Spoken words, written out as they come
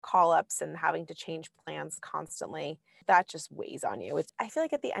call-ups and having to change plans constantly, that just weighs on you. I feel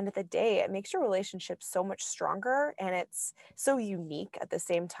like at the end of the day, it makes your relationship so much stronger, and it's so unique at the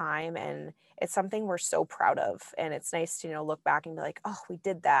same time. And it's something we're so proud of. And it's nice to, look back and be like, oh, we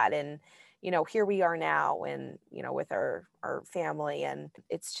did that. And, here we are now, and, with our family, and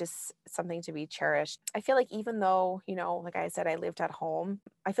it's just something to be cherished. I feel like even though, like I said, I lived at home,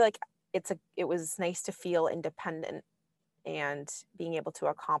 I feel like it was nice to feel independent and being able to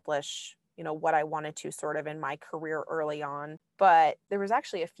accomplish, what I wanted to sort of in my career early on. But there was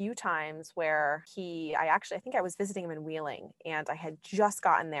actually a few times where I think I was visiting him in Wheeling, and I had just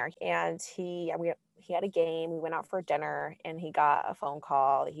gotten there, and he had a game. We went out for dinner, and he got a phone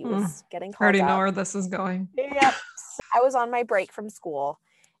call. He was getting called I already know up. where this is going. Yep. I was on my break from school,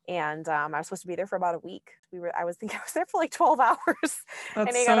 and I was supposed to be there for about a week. I was there for like 12 hours. That's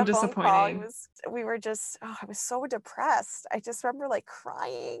and he so got a disappointing. phone call. I was so depressed. I just remember like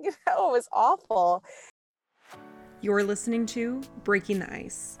crying. Oh, it was awful. You're listening to Breaking the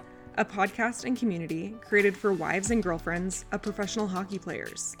Ice, a podcast and community created for wives and girlfriends of professional hockey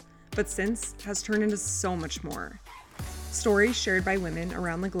players, but since has turned into so much more. Stories shared by women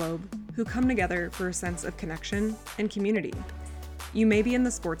around the globe who come together for a sense of connection and community. You may be in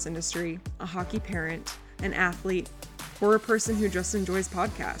the sports industry, a hockey parent, an athlete, or a person who just enjoys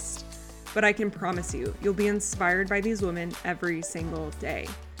podcasts, but I can promise you'll be inspired by these women every single day,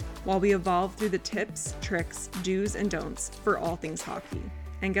 while we evolve through the tips, tricks, do's, and don'ts for all things hockey.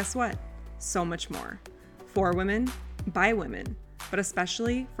 And guess what? So much more. For women, by women, but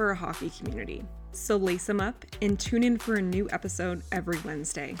especially for a hockey community. So lace them up and tune in for a new episode every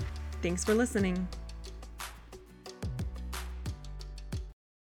Wednesday. Thanks for listening.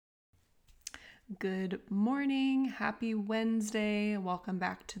 Good morning. Happy Wednesday. Welcome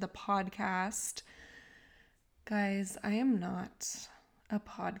back to the podcast. Guys, I am not a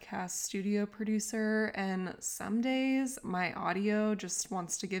podcast studio producer, and some days my audio just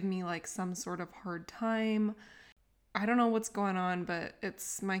wants to give me like some sort of hard time. I don't know what's going on, but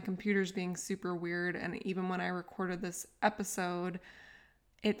my computer's being super weird, and even when I recorded this episode,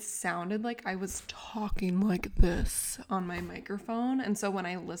 it sounded like I was talking like this on my microphone. And so when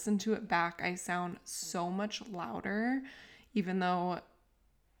I listen to it back, I sound so much louder, even though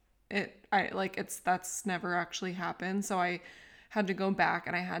that's never actually happened. So I had to go back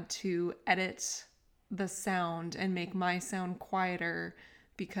and I had to edit the sound and make my sound quieter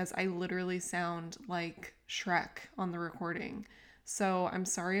because I literally sound like Shrek on the recording. So I'm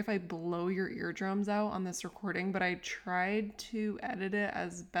sorry if I blow your eardrums out on this recording, but I tried to edit it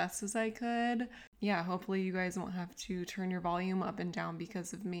as best as I could. Yeah, hopefully you guys won't have to turn your volume up and down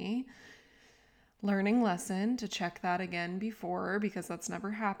because of me. Learning lesson to check that again before, because that's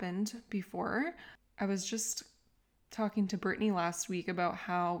never happened before. I was just talking to Brittany last week about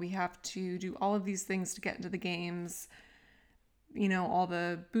how we have to do all of these things to get into the games. All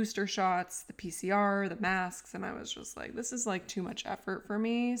the booster shots, the PCR, the masks, and I was just like, this is like too much effort for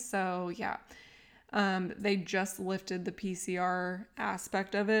me. So yeah, they just lifted the PCR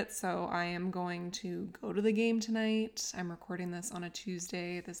aspect of it, so I am going to go to the game tonight. I'm recording this on a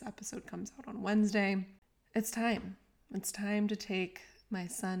Tuesday. This episode comes out on Wednesday. It's time to take my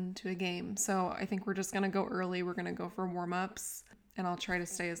son to a game. So I think we're just gonna go early. We're gonna go for warm-ups, and I'll try to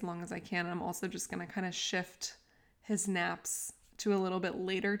stay as long as I can. I'm also just gonna kind of shift his naps to a little bit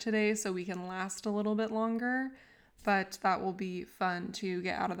later today so we can last a little bit longer, but that will be fun to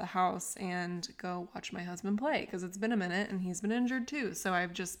get out of the house and go watch my husband play, because it's been a minute and he's been injured too, so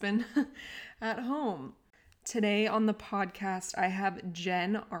I've just been at home. Today on the podcast, I have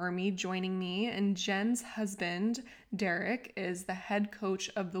Jenn Army joining me, and Jenn's husband, Derek, is the head coach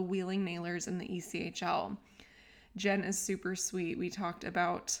of the Wheeling Nailers in the ECHL. Jenn is super sweet. We talked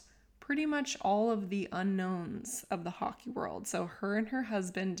about pretty much all of the unknowns of the hockey world. So her and her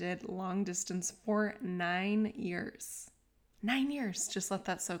husband did long distance for 9 years. 9 years. Just let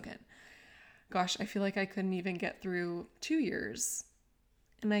that soak in. Gosh, I feel like I couldn't even get through 2 years.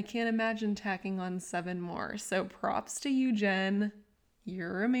 And I can't imagine tacking on 7 more. So props to you, Jenn.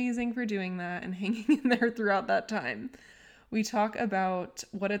 You're amazing for doing that and hanging in there throughout that time. We talk about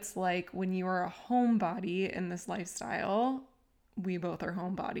what it's like when you are a homebody in this lifestyle. We both are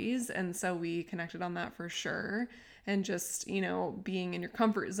homebodies, and so we connected on that for sure. And just, being in your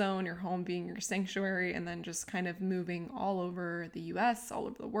comfort zone, your home being your sanctuary, and then just kind of moving all over the US, all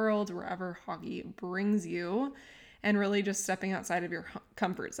over the world, wherever hockey brings you, and really just stepping outside of your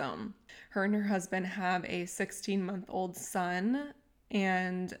comfort zone. Her and her husband have a 16-month-old son,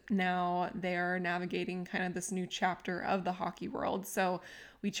 and now they are navigating kind of this new chapter of the hockey world. So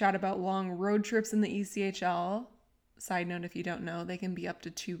we chat about long road trips in the ECHL, side note, if you don't know, they can be up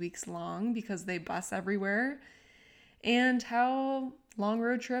to 2 weeks long because they bus everywhere. And how long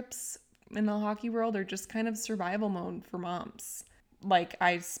road trips in the hockey world are just kind of survival mode for moms. Like,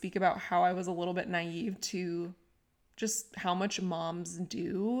 I speak about how I was a little bit naive to just how much moms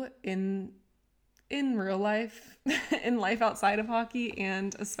do in real life, in life outside of hockey,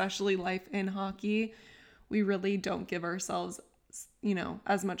 and especially life in hockey. We really don't give ourselves,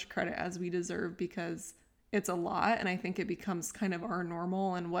 as much credit as we deserve because it's a lot. And I think it becomes kind of our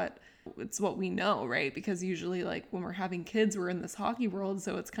normal and it's what we know, right? Because usually, like, when we're having kids, we're in this hockey world,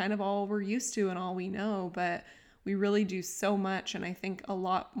 so it's kind of all we're used to and all we know, but we really do so much. And I think a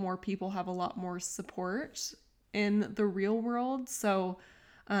lot more people have a lot more support in the real world. So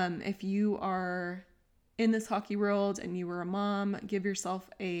if you are in this hockey world and you were a mom, give yourself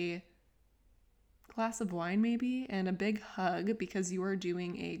a glass of wine maybe and a big hug, because you are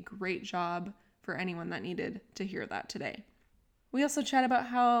doing a great job for anyone that needed to hear that today. We also chat about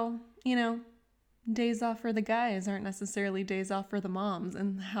how, days off for the guys aren't necessarily days off for the moms,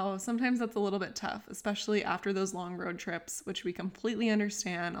 and how sometimes that's a little bit tough, especially after those long road trips, which we completely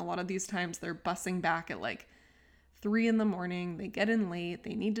understand. A lot of these times they're bussing back at like 3 a.m. They get in late,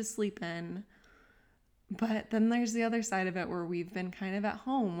 they need to sleep in. But then there's the other side of it where we've been kind of at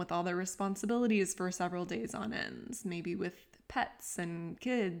home with all the responsibilities for several days on end, maybe with pets and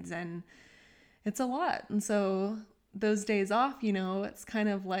kids, and it's a lot. And so those days off, it's kind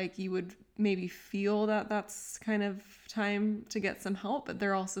of like you would maybe feel that that's kind of time to get some help, but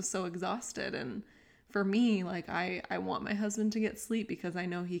they're also so exhausted. And for me, like, I want my husband to get sleep because I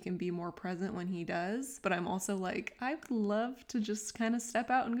know he can be more present when he does. But I'm also like, I would love to just kind of step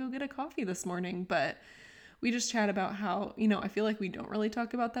out and go get a coffee this morning. But we just chat about how, I feel like we don't really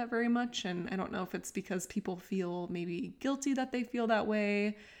talk about that very much. And I don't know if it's because people feel maybe guilty that they feel that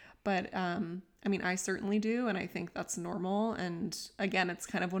way. But I certainly do. And I think that's normal. And again, it's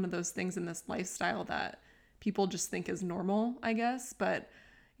kind of one of those things in this lifestyle that people just think is normal, I guess. But,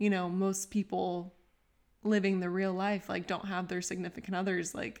 most people living the real life, like, don't have their significant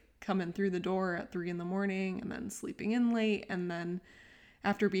others like coming through the door at 3 a.m. and then sleeping in late, and then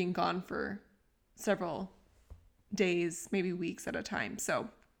after being gone for several days, maybe weeks at a time. So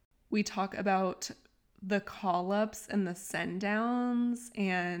we talk about the call-ups and the send-downs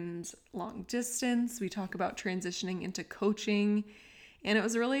and long distance. We talk about transitioning into coaching, and it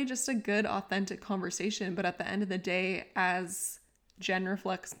was really just a good, authentic conversation. But at the end of the day, as Jenn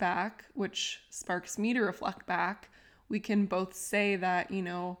reflects back, which sparks me to reflect back, we can both say that,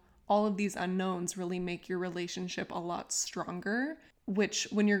 all of these unknowns really make your relationship a lot stronger, which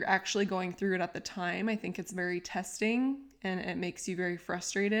when you're actually going through it at the time, I think it's very testing and it makes you very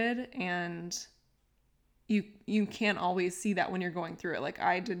frustrated, and you can't always see that when you're going through it. Like,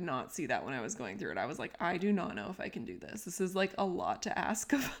 I did not see that when I was going through it. I was like, I do not know if I can do this. This is like a lot to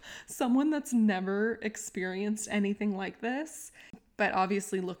ask of someone that's never experienced anything like this. But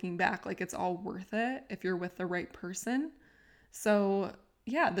obviously, looking back, like, it's all worth it if you're with the right person. So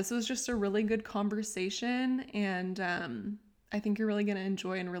yeah, this was just a really good conversation. And I think you're really going to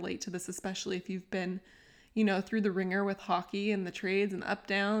enjoy and relate to this, especially if you've been, through the ringer with hockey and the trades and the up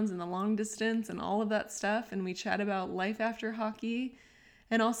downs and the long distance and all of that stuff. And we chat about life after hockey,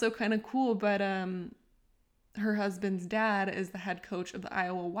 and also kind of cool, but her husband's dad is the head coach of the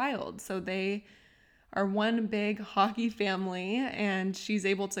Iowa Wild. So they are one big hockey family, and she's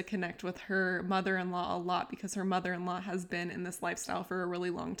able to connect with her mother-in-law a lot because her mother-in-law has been in this lifestyle for a really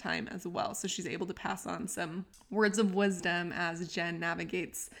long time as well. So she's able to pass on some words of wisdom as Jenn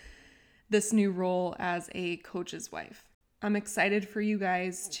navigates this new role as a coach's wife. I'm excited for you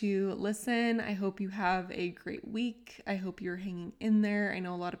guys to listen. I hope you have a great week. I hope you're hanging in there. I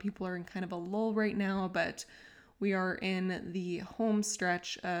know a lot of people are in kind of a lull right now, but we are in the home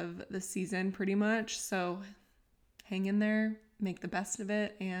stretch of the season pretty much. So hang in there, make the best of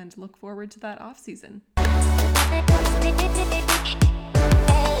it, and look forward to that off season.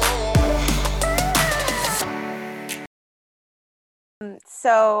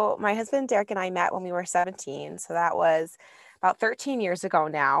 So my husband Derek and I met when we were 17. So that was about 13 years ago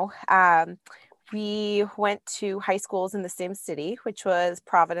now. We went to high schools in the same city, which was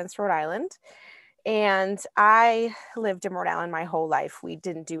Providence, Rhode Island. And I lived in Rhode Island my whole life. We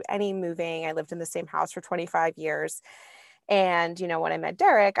didn't do any moving. I lived in the same house for 25 years. And, when I met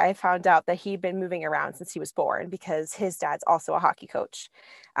Derek, I found out that he'd been moving around since he was born because his dad's also a hockey coach.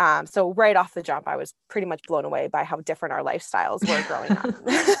 So right off the jump, I was pretty much blown away by how different our lifestyles were growing up.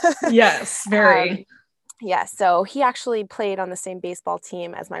 Yes, very. Yeah, so he actually played on the same baseball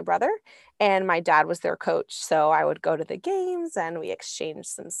team as my brother, and my dad was their coach. So I would go to the games and we exchanged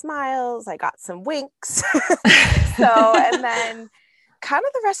some smiles. I got some winks. So, and then kind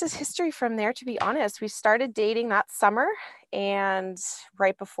of the rest is history from there, to be honest. We started dating that summer, and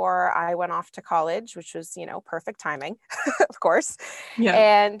right before I went off to college, which was, perfect timing, of course. Yeah.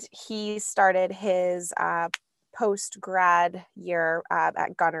 And he started his post grad year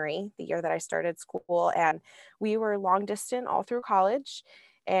at Gunnery, the year that I started school. And we were long distance all through college.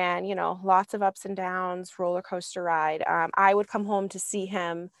 And, lots of ups and downs, roller coaster ride. I would come home to see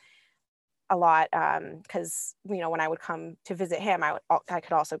him a lot because when I would come to visit him, I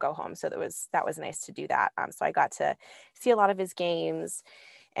could also go home, so that was nice to do that. So I got to see a lot of his games,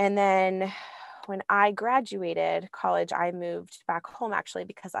 and then when I graduated college, I moved back home actually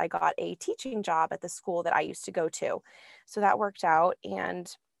because I got a teaching job at the school that I used to go to, so that worked out.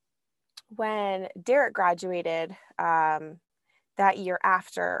 And when Derek graduated, that year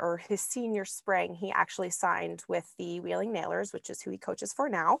after, or his senior spring, he actually signed with the Wheeling Nailers, which is who he coaches for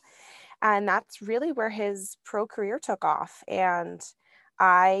now. And that's really where his pro career took off. And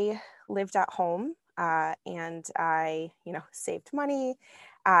I lived at home, and I, saved money.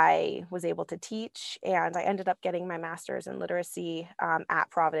 I was able to teach, and I ended up getting my master's in literacy at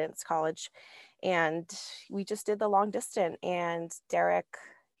Providence College. And we just did the long distance, and Derek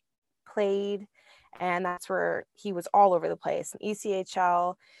played, and that's where he was all over the place,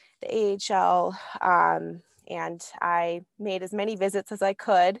 ECHL, the AHL, and I made as many visits as I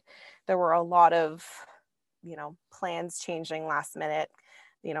could. There were a lot of, plans changing last minute,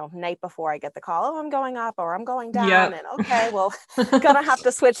 night before I get the call, oh, I'm going up or I'm going down. Yep. And okay, well, gonna have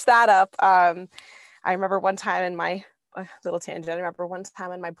to switch that up. I remember one time in my little tangent, I remember one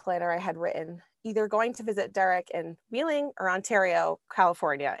time in my planner I had written either going to visit Derek in Wheeling or Ontario,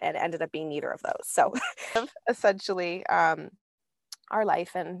 California, and it ended up being neither of those. So essentially our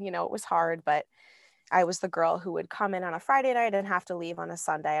life, and it was hard, but I was the girl who would come in on a Friday night and have to leave on a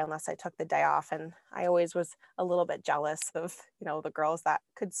Sunday unless I took the day off. And I always was a little bit jealous of, the girls that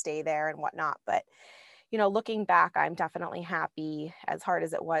could stay there and whatnot. But, looking back, I'm definitely happy, as hard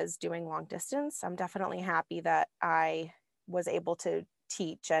as it was doing long distance. I'm definitely happy that I was able to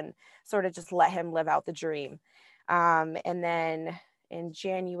teach and sort of just let him live out the dream. And then in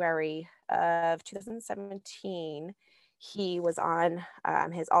January of 2017, he was on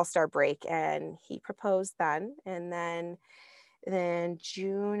his all-star break and he proposed then. And then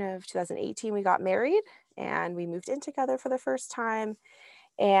June of 2018, we got married and we moved in together for the first time.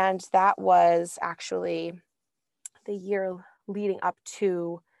 And that was actually the year leading up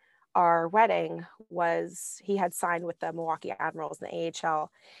to our wedding. Was he had signed with the Milwaukee Admirals in the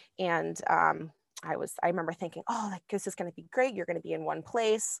AHL. And I remember thinking, oh, like, this is going to be great. You're going to be in one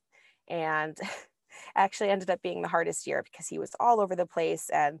place. And actually ended up being the hardest year because he was all over the place.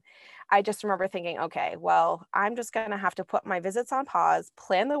 And I just remember thinking, okay, well, I'm just going to have to put my visits on pause,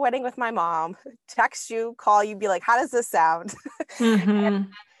 plan the wedding with my mom, text you, call you, be like, how does this sound? Mm-hmm.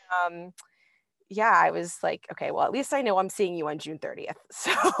 um, yeah, I was like, okay, well, at least I know I'm seeing you on June 30th.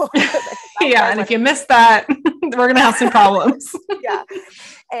 So Yeah, and if you miss that, we're going to have some problems. Yeah.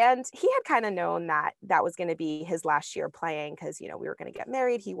 And he had kind of known that that was going to be his last year playing because, we were going to get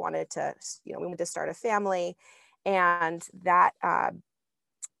married. He wanted to, we wanted to start a family. And that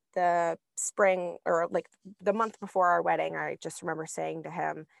the spring, or like the month before our wedding, I just remember saying to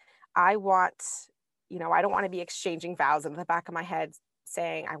him, I want, I don't want to be exchanging vows in the back of my head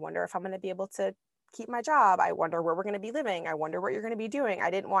saying, I wonder if I'm going to be able to keep my job. I wonder where we're going to be living. I wonder what you're going to be doing.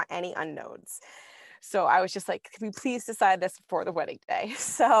 I didn't want any unknowns. So I was just like, can we please decide this before the wedding day?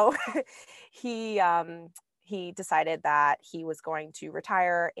 So he he decided that he was going to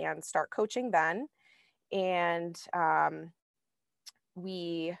retire and start coaching then. And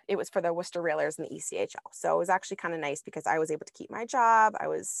it was for the Worcester Railers in the ECHL. So it was actually kind of nice because I was able to keep my job. I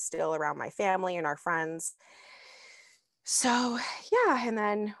was still around my family and our friends. So yeah, and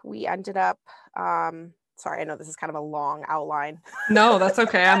then we ended up sorry, I know this is kind of a long outline. No, that's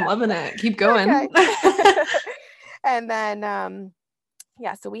okay. I'm loving it. Keep Okay. going. And then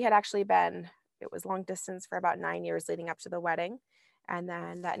yeah, so we had actually it was long distance for about 9 years leading up to the wedding. And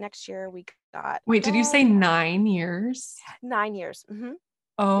then that next year we got a Wait, did you say dog. 9 years? 9 years. Yep.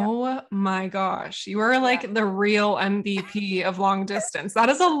 Oh my gosh. You are Yeah. like the real MVP of long distance. That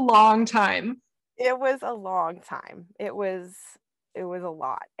is a long time. It was a long time. It was a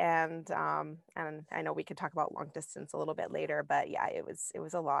lot. And I know we could talk about long distance a little bit later, but yeah, it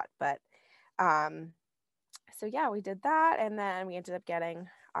was a lot. But um so yeah, we did that, and then we ended up getting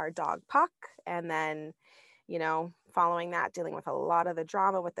our dog Puck, and then following that, dealing with a lot of the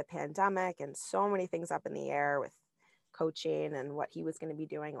drama with the pandemic and so many things up in the air with coaching and what he was going to be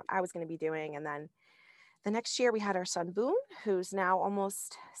doing, what I was going to be doing. And then the next year we had our son Boone, who's now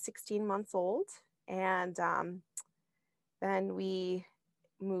almost 16 months old. And then we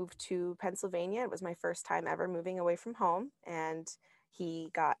moved to Pennsylvania. It was my first time ever moving away from home. And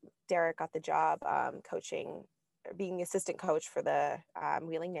Derek got the job coaching, being assistant coach for the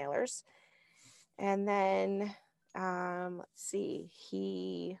Wheeling Nailers. And then, let's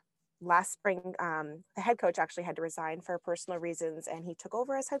see, last spring, the head coach actually had to resign for personal reasons, and he took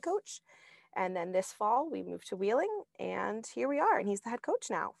over as head coach. And then this fall we moved to Wheeling, and here we are, and he's the head coach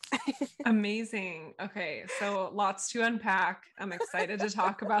now. Amazing. Okay. So lots to unpack. I'm excited to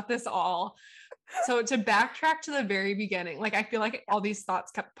talk about this all. So to backtrack to the very beginning, like, I feel like all these thoughts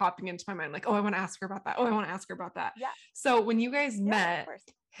kept popping into my mind. Like, oh, I want to ask her about that. Oh, I want to ask her about that. Yeah. So when you guys met,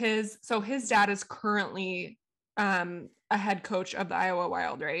 of his dad is currently a head coach of the Iowa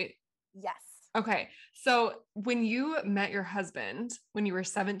Wild, right? Yes. Okay. So when you met your husband, when you were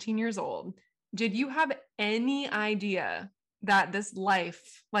 17 years old, did you have any idea that this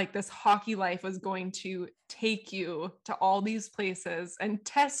life, like this hockey life, was going to take you to all these places and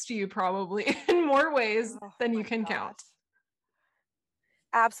test you probably in more ways than you can count?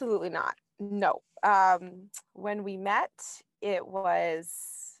 Absolutely not. No. When we met, it was,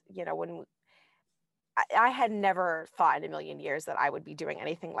 when I had never thought in a million years that I would be doing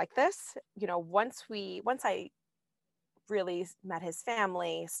anything like this. Once I really met his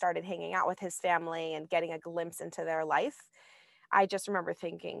family, started hanging out with his family and getting a glimpse into their life, I just remember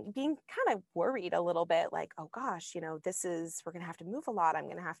being kind of worried a little bit, like, oh gosh, we're going to have to move a lot. I'm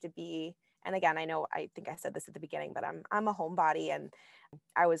going to have to be, and again, I think I said this at the beginning, but I'm a homebody, and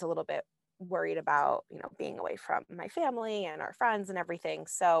I was a little bit worried about, being away from my family and our friends and everything.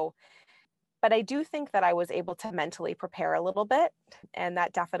 So, but I do think that I was able to mentally prepare a little bit, and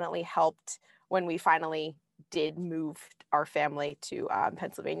that definitely helped when we finally did move our family to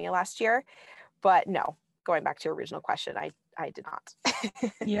Pennsylvania last year. But no, going back to your original question, I did not.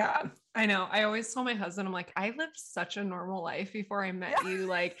 Yeah, I know. I always tell my husband, I'm like, I lived such a normal life before I met you.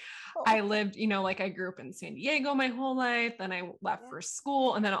 Like, I lived, like, I grew up in San Diego my whole life. Then I left for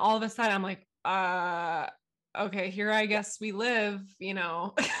school. And then all of a sudden I'm like, okay, here I guess we live,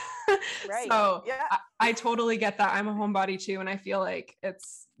 Right. So Yeah. I totally get that. I'm a homebody too. And I feel like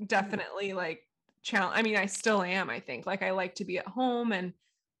it's definitely like challenge. I mean, I still am, I think. Like, I like to be at home, and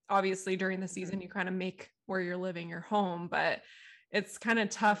obviously during the season you kind of make where you're living your home, but it's kind of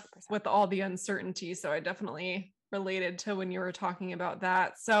tough 100%. with all the uncertainty. So I definitely related to when you were talking about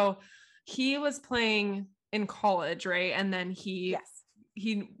that. So he was playing in college, right? And then he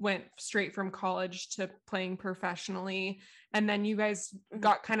went straight from college to playing professionally. And then you guys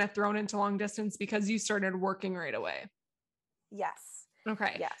got kind of thrown into long distance because you started working right away. Yes.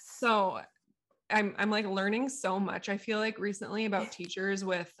 Okay. Yes. So I'm like learning so much, I feel like, recently about teachers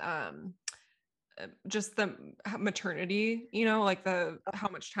with just the maternity, like how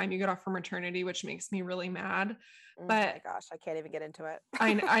much time you get off for maternity, which makes me really mad. But oh my gosh, I can't even get into it.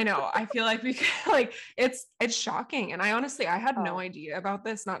 I know. I feel like like it's shocking. And I had no idea about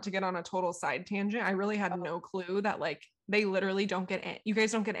this, not to get on a total side tangent. I really had no clue that, like, they literally you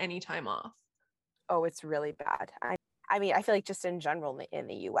guys don't get any time off. Oh, it's really bad. I mean, I feel like just in general in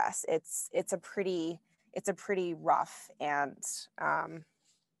the US, it's a pretty rough and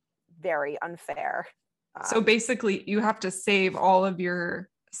very unfair. So basically you have to save all of your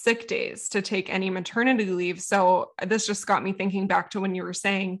sick days to take any maternity leave. So this just got me thinking back to when you were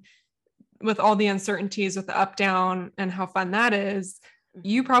saying, with all the uncertainties with the up down and how fun that is,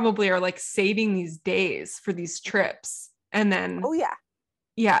 you probably are like saving these days for these trips. And then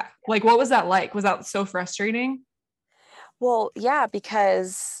yeah, like, what was that like? Was that so frustrating? Well, yeah,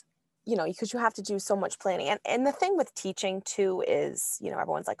 because because you have to do so much planning. And the thing with teaching too is,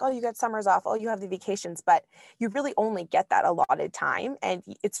 everyone's like, oh, you get summers off, oh, you have the vacations, but you really only get that allotted time. And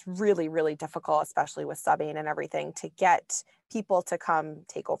it's really, really difficult, especially with subbing and everything, to get people to come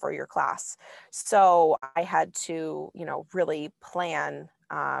take over your class. So I had to, really plan,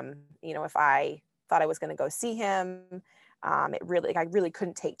 if I thought I was going to go see him, I really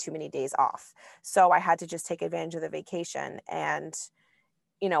couldn't take too many days off. So I had to just take advantage of the vacation. And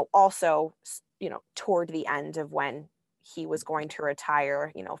also, toward the end of when he was going to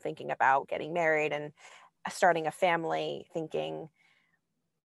retire, thinking about getting married and starting a family, thinking,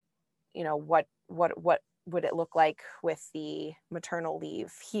 what would it look like with the maternal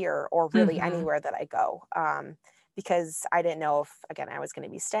leave here, or really anywhere that I go? Because I didn't know if, again, I was going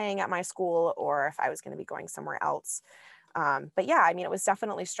to be staying at my school or if I was going to be going somewhere else. But yeah, I mean, it was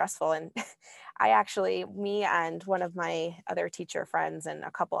definitely stressful. And me and one of my other teacher friends and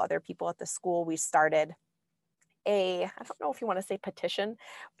a couple other people at the school, we started I don't know if you want to say petition,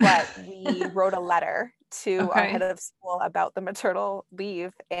 but we wrote a letter to our head Okay. of school about the maternal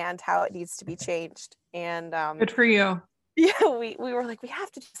leave and how it needs to be changed. And Good for you. yeah, we were like, we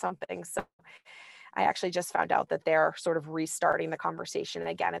have to do something. So I actually just found out that they're sort of restarting the conversation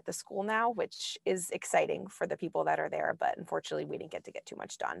again at the school now, which is exciting for the people that are there. But unfortunately, we didn't get to get too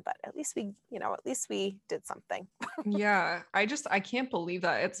much done. But at least we did something. Yeah, I can't believe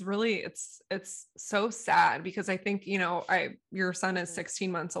that. It's so sad because I think, your son is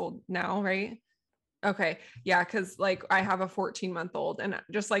 16 months old now, right? Okay. Yeah, cuz like I have a 14-month-old and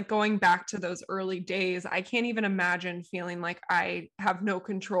just like going back to those early days, I can't even imagine feeling like I have no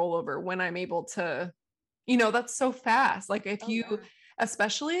control over when I'm able to, that's so fast. Like if Oh you, yeah.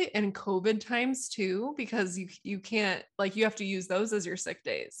 especially in COVID times too, because you can't, like, you have to use those as your sick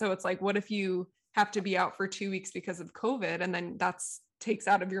days. So it's like, what if you have to be out for 2 weeks because of COVID, and then that's takes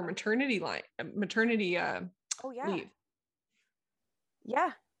out of your maternity Oh yeah. leave.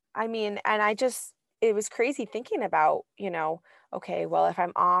 Yeah. I mean, and it was crazy thinking about, okay, well, if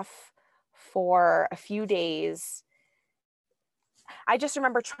I'm off for a few days, I just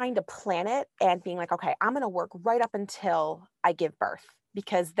remember trying to plan it and being like, okay, I'm going to work right up until I give birth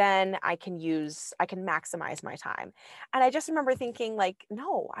because then I can maximize my time. And I just remember thinking like,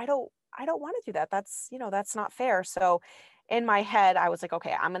 no, I don't want to do that. That's not fair. So in my head, I was like,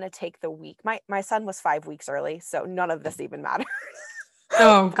 okay, I'm going to take the week. My son was 5 weeks early, so none of this even matters.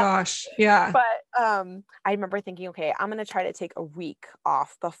 Oh gosh. Yeah. I remember thinking, okay, I'm going to try to take a week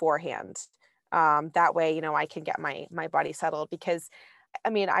off beforehand. That way, I can get my body settled because I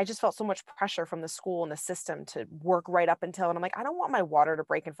mean, I just felt so much pressure from the school and the system to work right up until, and I'm like, I don't want my water to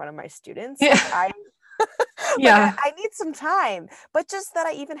break in front of my students. Yeah. Like Yeah. I need some time, but just that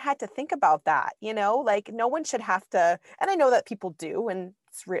I even had to think about that, like no one should have to, and I know that people do, and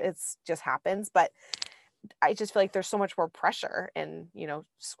it's just happens, but I just feel like there's so much more pressure in,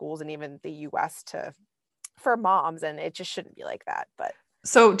 schools and even the US for moms, and it just shouldn't be like that. But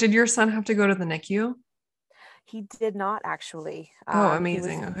So did your son have to go to the NICU? he did not actually. Oh, He was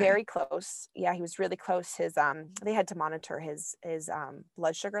amazing. Okay. very close. Yeah, he was really close. They had to monitor his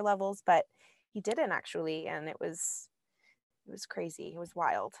blood sugar levels, but he didn't actually, and it was crazy. It was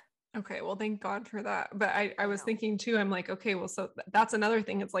wild. Okay. Well, thank God for that. But I I was know. thinking too, I'm like, okay, well, so that's another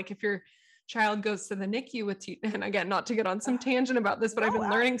thing. It's like if your child goes to the NICU with and again, not to get on some tangent about this, but No, I've been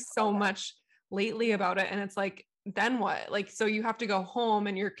learning go so ahead. much lately about it. And it's like, then what? Like, so you have to go home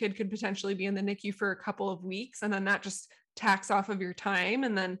and your kid could potentially be in the NICU for a couple of weeks, and then that just tacks off of your time.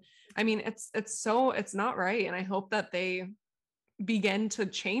 And then, I mean, it's not right. And I hope that they begin to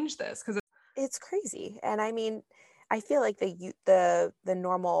change this because It's crazy. And I mean, I feel like the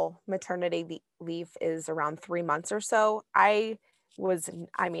normal leave is around 3 months or so. I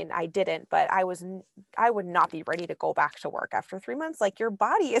mean, I didn't, but I would not be ready to go back to work after 3 months. Like your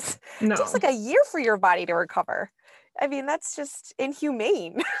body is it takes no. like a year for your body to recover. I mean, that's just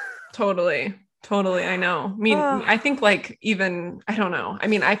inhumane. Totally. Totally. I know. I mean, Oh, I think like even, I don't know. I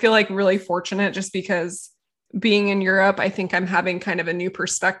mean, I feel like really fortunate just because being in Europe, I think I'm having kind of a new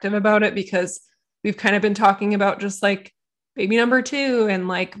perspective about it because we've kind of been talking about just like baby number two and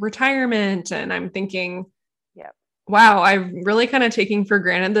like retirement. And I'm thinking, yep. wow, I'm really kind of taking for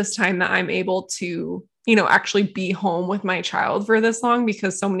granted this time that I'm able to, actually be home with my child for this long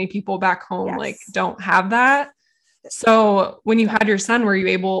because so many people back home like Yes. don't have that. So when you had your Definitely. son, were you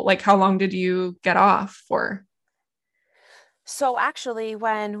able, like, how long did you get off for? So actually,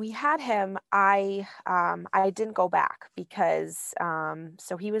 when we had him, I didn't go back because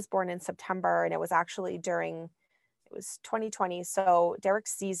so he was born in September, and it was actually during it was 2020. So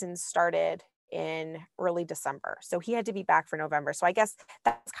Derek's season started in early December. So he had to be back for November. So I guess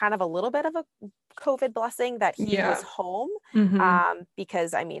that's kind of a little bit of a COVID blessing that he was Yeah. home, Mm-hmm.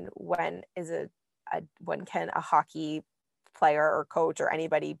 because I mean, when can a hockey player or coach or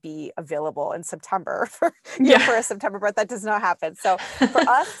anybody be available in September for Yeah. for a September birth? That does not happen. So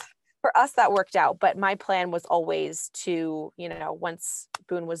for us, that worked out. But my plan was always to, once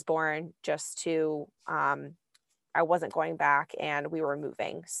Boone was born, just to I wasn't going back and we were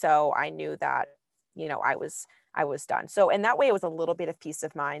moving. So I knew that, I was done. So in that way it was a little bit of peace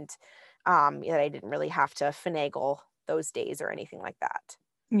of mind, that I didn't really have to finagle those days or anything like that.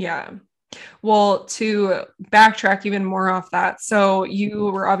 Yeah. Well, to backtrack even more off that, so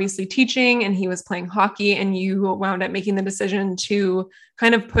you were obviously teaching and he was playing hockey, and you wound up making the decision to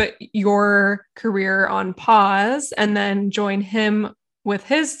kind of put your career on pause and then join him with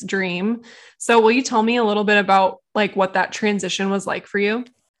his dream. So, will you tell me a little bit about like what that transition was like for you?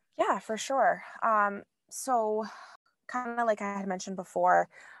 Yeah, for sure. So kind of like I had mentioned before,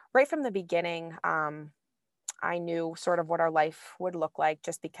 right from the beginning, I knew sort of what our life would look like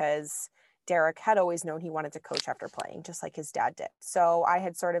just because Derek had always known he wanted to coach after playing, just like his dad did. So I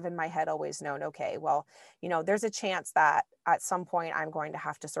had sort of in my head always known, okay, well, there's a chance that at some point I'm going to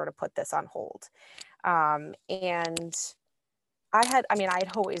have to sort of put this on hold. And I had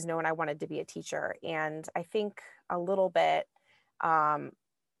always known I wanted to be a teacher. And I think a little bit, um,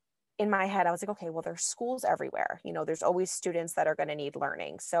 in my head, I was like, okay, well, there's schools everywhere. There's always students that are going to need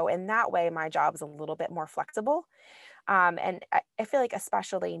learning. So in that way, my job is a little bit more flexible. And I feel like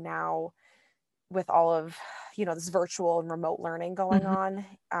especially now with all of, this virtual and remote learning going Mhm.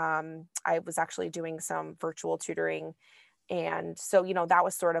 on, I was actually doing some virtual tutoring. And so, that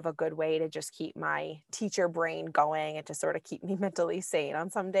was sort of a good way to just keep my teacher brain going and to sort of keep me mentally sane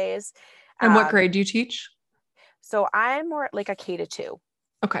on some days. And what Um, grade do you teach? so I'm more like a K-2.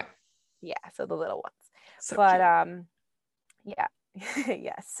 Okay. Yeah. So the little ones, So but, cute. yeah.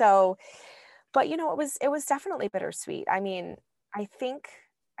 Yeah. So, but it was definitely bittersweet. I mean, I think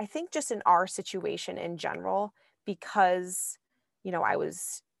I think just in our situation in general, because I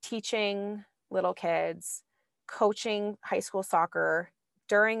was teaching little kids, coaching high school soccer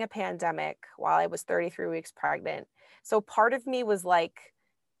during a pandemic while I was 33 weeks pregnant. So part of me was like,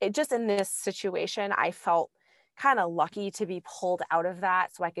 it just in this situation, I felt kind of lucky to be pulled out of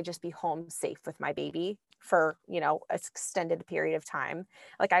that so I could just be home safe with my baby for, an extended period of time.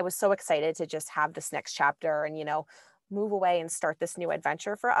 Like I was so excited to just have this next chapter and, move away and start this new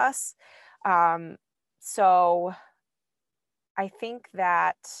adventure for us. So I think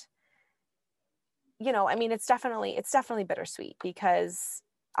that, it's definitely bittersweet because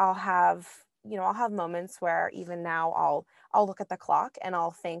I'll have moments where even now I'll look at the clock and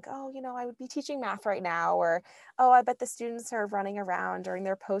I'll think, oh, I would be teaching math right now, or oh, I bet the students are running around during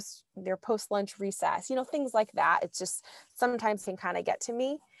their post lunch recess, things like that. It's just sometimes can kind of get to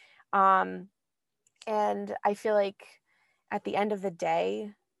me. Um, and I feel like at the end of the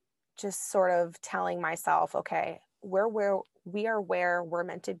day, just sort of telling myself, okay, we are where we're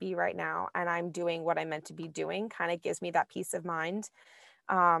meant to be right now, and I'm doing what I'm meant to be doing, kind of gives me that peace of mind.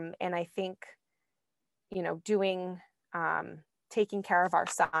 And I think, doing taking care of our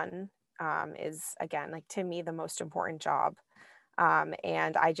son is again, like to me, the most important job.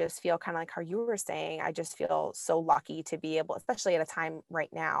 And I just feel kind of like how you were saying, I just feel so lucky to be able, especially at a time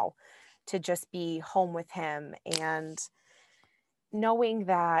right now, to just be home with him and knowing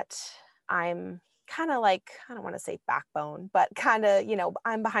that I'm kind of like, I don't want to say backbone, but kind of,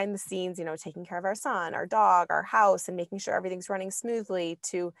 I'm behind the scenes, taking care of our son, our dog, our house, and making sure everything's running smoothly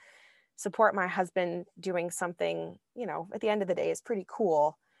to support my husband doing something, at the end of the day is pretty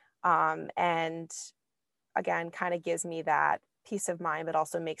cool. And again, kind of gives me that peace of mind, but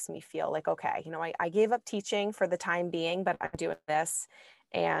also makes me feel like, okay, I gave up teaching for the time being, but I'm doing this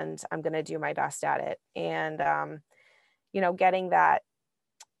and I'm going to do my best at it. And, getting that,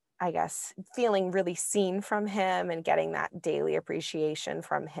 I guess, feeling really seen from him and getting that daily appreciation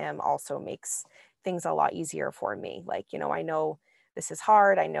from him also makes things a lot easier for me. Like, I know this is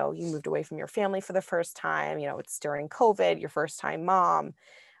hard. I know you moved away from your family for the first time. It's during COVID, your first time mom.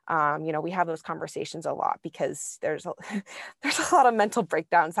 We have those conversations a lot because there's a, there's a lot of mental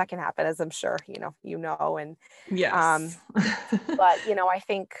breakdowns that can happen, as I'm sure, and um, Yes. but, I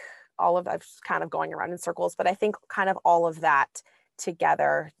think all of that's kind of going around in circles, but I think kind of all of that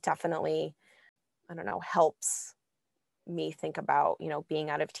together definitely, I don't know, helps me think about, being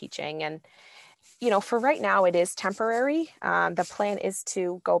out of teaching. And, for right now, it is temporary. The plan is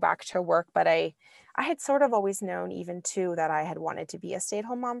to go back to work, but I had sort of always known even too that I had wanted to be a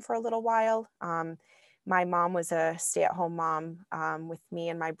stay-at-home mom for a little while. My mom was a stay-at-home mom with me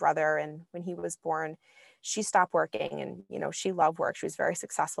and my brother. And when he was born, she stopped working and, she loved work. She was very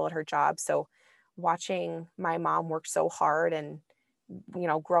successful at her job. So watching my mom work so hard and,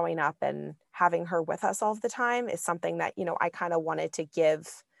 growing up and having her with us all the time is something that, I kind of wanted to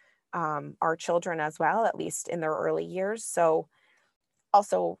give our children as well, at least in their early years. So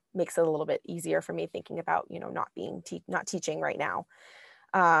also makes it a little bit easier for me thinking about, not teaching right now.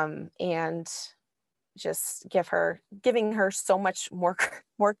 And just giving her so much more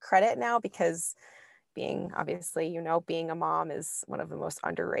credit now because being a mom is one of the most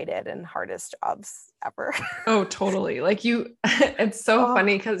underrated and hardest jobs ever. Oh, totally. Like it's so Oh,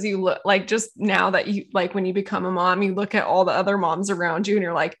 funny because you look like just now that you like when you become a mom, you look at all the other moms around you and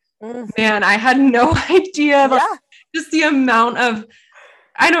you're like, mm, man, I had no idea like yeah. just the amount of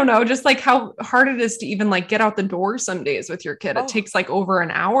I don't know, just like how hard it is to even like get out the door some days with your kid. It Oh, takes like over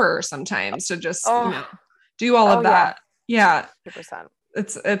an hour sometimes to just, oh, do all Oh of yeah, that. Yeah. 100%.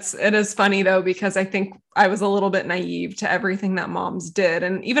 It is funny though, because I think I was a little bit naive to everything that moms did.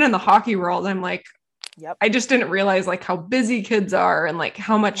 And even in the hockey world, I'm like, Yep. I just didn't realize like how busy kids are and like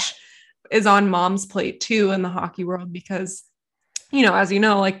how Yeah. much is on mom's plate too in the hockey world, because you know, as you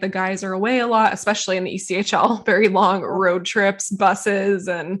know, like the guys are away a lot, especially in the ECHL, very long Oh. road trips, buses,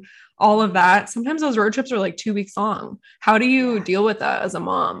 and all of that. Sometimes those road trips are like 2 weeks long. How do you Yeah. deal with that as a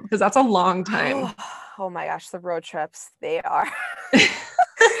mom? Because that's a long time. Oh my gosh, the road trips, they are.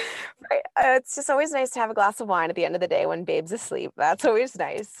 Right. It's just always nice to have a glass of wine at the end of the day when babe's asleep. That's always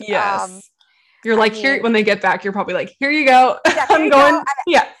nice. Yes. You're I like, here, mean, when they get back, you're probably like, here you go. yeah, here I'm you go. going.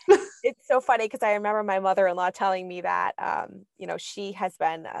 Yeah. It's so funny because I remember my mother-in-law telling me that, she has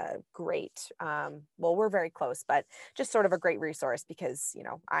been a great, well, we're very close, but just sort of a great resource because,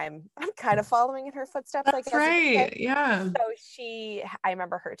 I'm kind of following in her footsteps, I That's guess you could say. right. Yeah. So I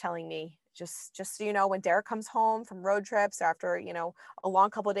remember her telling me, just so you know, when Derek comes home from road trips after, a long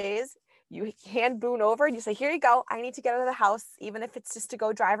couple of days, you hand Boone over and you say, here you go. I need to get out of the house, even if it's just to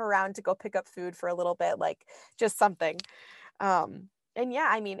go drive around to go pick up food for a little bit, like just something. Um, and yeah,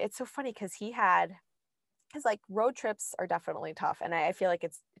 I mean, it's so funny because because like road trips are definitely tough. And I feel like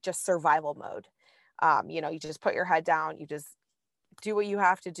it's just survival mode. You just put your head down, you just do what you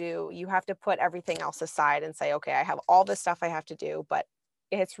have to do. You have to put everything else aside and say, okay, I have all this stuff I have to do, but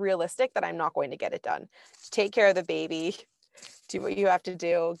it's realistic that I'm not going to get it done. Take care of the baby, do what you have to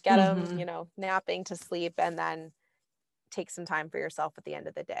do, get him, Mm-hmm. napping to sleep, and then take some time for yourself at the end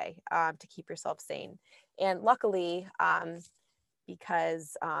of the day to keep yourself sane. And luckily,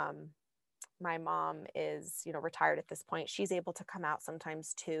 because my mom is, retired at this point, she's able to come out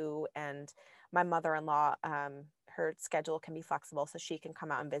sometimes too. And my mother-in-law, her schedule can be flexible, so she can come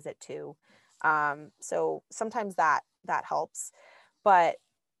out and visit too. So sometimes that helps. But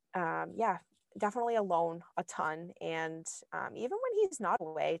yeah, definitely alone a ton. And even when he's not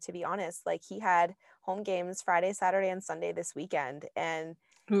away, to be honest, like he had home games Friday, Saturday, and Sunday this weekend. And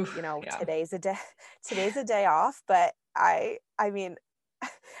Oof. Yeah. today's a day off, but I mean,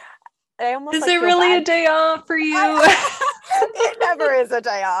 I almost Is like it feel really a bad. day off for you? It never is a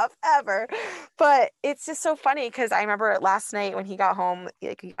day off ever, but it's just so funny because I remember last night when he got home,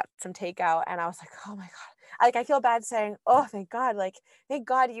 like he got some takeout, and I was like, oh my god, like I feel bad saying, oh thank god, like thank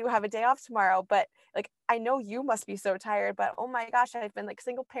god you have a day off tomorrow, but like I know you must be so tired, but oh my gosh, I've been like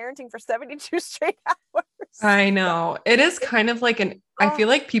single parenting for 72 straight hours. I know. It is It's, kind of like I oh, feel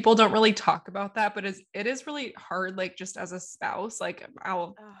like people don't really talk about that, but it is really hard, like just as a spouse. Like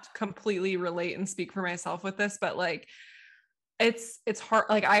I'll oh, completely relate and speak for myself with this, but like it's hard.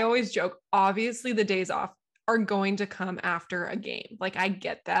 Like I always joke, obviously the days off are going to come after a game. Like I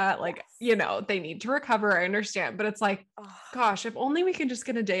get that. Like, yes. they need to recover. I understand. But it's like, Oh, gosh, if only we could just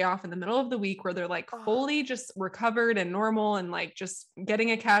get a day off in the middle of the week where they're like oh, fully just recovered and normal and like just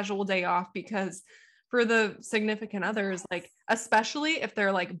getting a casual day off. Because for the significant others, like yes. especially if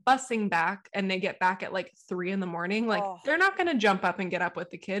they're like bussing back and they get back at like 3 a.m, like Oh, they're not going to jump up and get up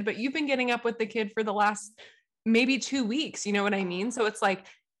with the kid, but you've been getting up with the kid for the last maybe 2 weeks, you know what I oh, mean? So it's like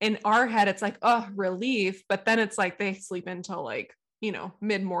in our head, it's like, oh, relief. But then it's like they sleep until like,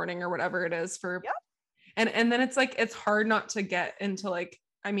 mid-morning or whatever it is for, yep. and then it's like it's hard not to get into like,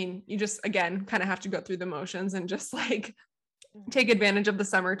 I mean, you just again kind of have to go through the motions and just like take Mhm. advantage of the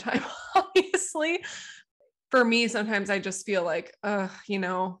summertime, obviously. For me, sometimes I just feel like, I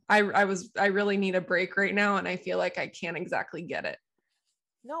really need a break right now, and I feel like I can't exactly get it.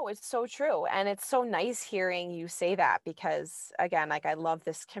 No, it's so true. And it's so nice hearing you say that because, again, like I love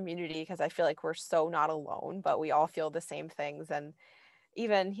this community because I feel like we're so not alone, but we all feel the same things. And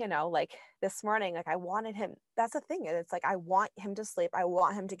even, like this morning, like I wanted him, that's the thing. It's like I want him to sleep. I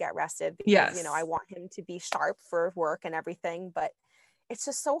want him to get rested because, I Yes. want him to be sharp for work and everything. But it's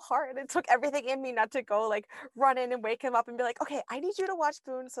just so hard. It took everything in me not to go like run in and wake him up and be like, okay, I need you to watch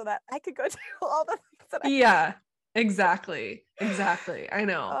Boone so that I could go do all the things that I have to Yeah, exactly. Exactly. I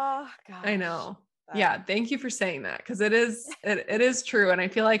know. Oh I gosh. know. But Yeah, thank you for saying that, because it is true, and I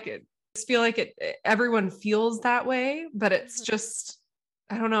feel like everyone feels that way, but it's mhm, just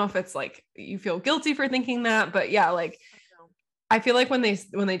I don't know if it's like you feel guilty for thinking that, but yeah, like I know. I feel like when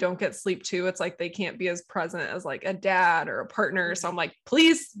they don't get sleep too, it's like they can't be as present as like a dad or a partner. So I'm Mhm. like,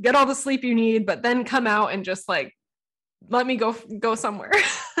 please get all the sleep you need, but then come out and just like let me go somewhere.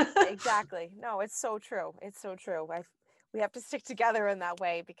 Exactly. No, it's so true. It's so true. We have to stick together in that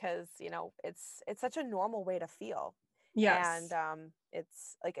way because, it's such a normal way to feel. And Yes.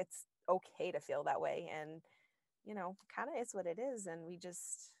 it's like it's okay to feel that way and, kind of is what it is and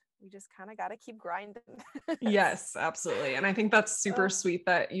we just kind of got to keep grinding. Yes, absolutely. And I think that's super sweet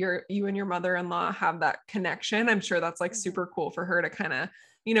that you and your mother-in-law have that connection. I'm sure that's like super cool for her to kind of,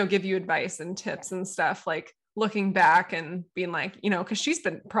 give you advice and tips and stuff, like looking back and being like, because she's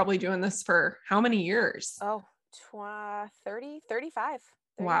been probably doing this for how many years? Oh, 30, 35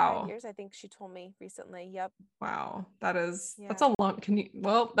 Wow. years, I think she told me recently. Yep. Wow. That's a long,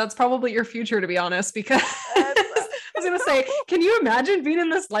 that's probably your future, to be honest, because I was going to say, can you imagine being in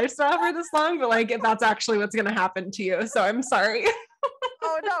this lifestyle for this long? But like, that's actually what's going to happen to you. So I'm sorry.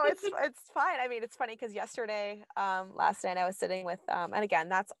 Oh no, it's fine. I mean, it's funny because yesterday, last night I was sitting with, and again,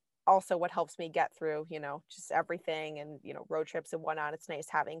 that's also what helps me get through, just everything and, road trips and whatnot. It's nice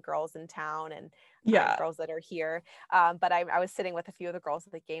having girls in town and girls that are here. But I was sitting with a few of the girls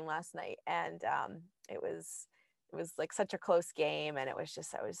at the game last night, and it was like such a close game, and I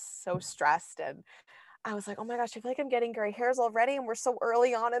was so stressed, and I was like, oh my gosh, I feel like I'm getting gray hairs already, and we're so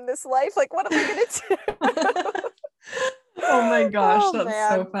early on in this life. Like, what am I gonna do? Oh my gosh, Oh, that's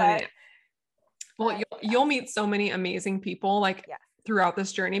man, so funny. Well, but you'll meet so many amazing people like throughout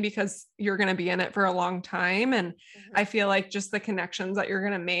this journey because you're going to be in it for a long time. And I feel like just the connections that you're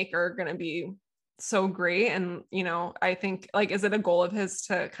going to make are going to be so great. And, I think like, is it a goal of his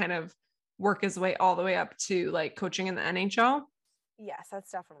to kind of work his way all the way up to like coaching in the NHL? Yes,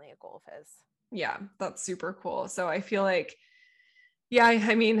 that's definitely a goal of his. Yeah, that's super cool. So I feel like, yeah,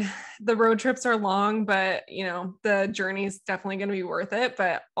 I mean, the road trips are long, but the journey is definitely going to be worth it.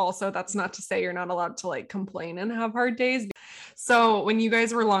 But also that's not to say you're not allowed to like complain and have hard days. So when you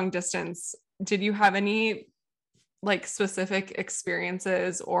guys were long distance, did you have any like specific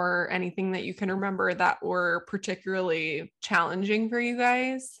experiences or anything that you can remember that were particularly challenging for you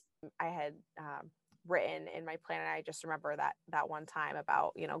guys? I had written in my plan, and I just remember that one time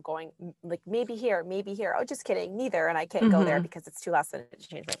about going like maybe here. Oh, just kidding, neither, and I can't go there because it's too last minute to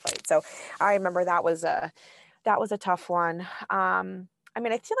change my flight. So I remember that was a tough one. I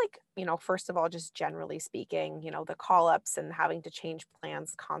mean, I feel like first of all, just generally speaking, the call ups and having to change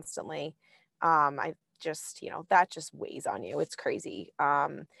plans constantly, I just that just weighs on you. It's crazy.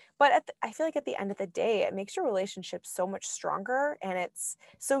 But I feel like at the end of the day, it makes your relationship so much stronger, and it's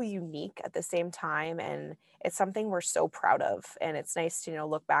so unique at the same time, and it's something we're so proud of, and it's nice to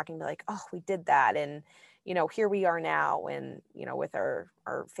look back and be like, oh, we did that, and here we are now, and with our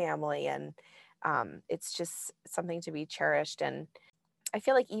family, and it's just something to be cherished. And I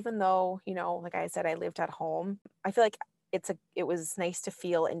feel like even though like I said, I lived at home, I feel like it was nice to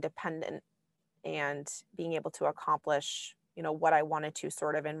feel independent and being able to accomplish what I wanted to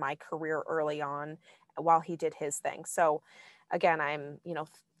sort of in my career early on while he did his thing. So again, I'm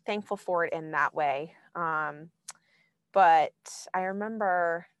thankful for it in that way. But I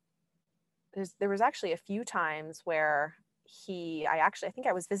remember there was actually a few times where I think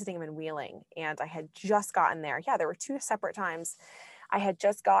I was visiting him in Wheeling, and I had just gotten there. Yeah, there were two separate times. I had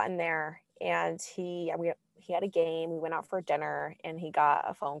just gotten there, and he had a game. We went out for dinner, and he got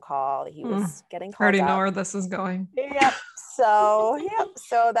a phone call. He was getting called I already know up. where this is going. Yep. So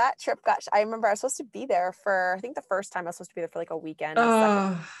that trip I remember I was supposed to be there for, I think the first time I was supposed to be there for like a weekend.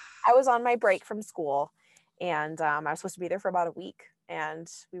 I was on my break from school, and I was supposed to be there for about a week.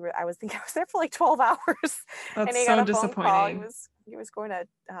 And I was there for like 12 hours. That's and he so got a phone call. disappointing. He was going to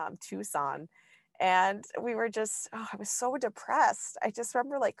Tucson. And we were just, I was so depressed. I just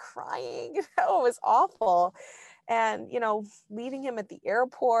remember like crying. It was awful. And, leaving him at the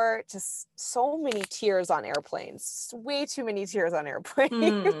airport, just so many tears on airplanes, way too many tears on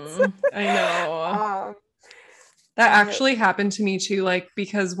airplanes. I know. That actually happened to me too. Like,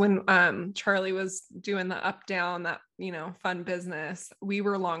 because when Charlie was doing the up down, that, fun business, we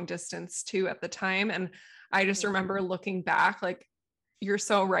were long distance too at the time. And I just remember looking back, like, you're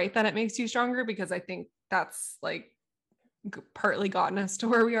so right that it makes you stronger, because I think that's like partly gotten us to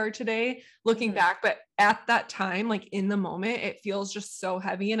where we are today looking back. But at that time, like in the moment, it feels just so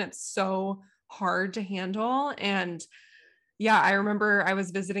heavy and it's so hard to handle. And yeah, I remember I was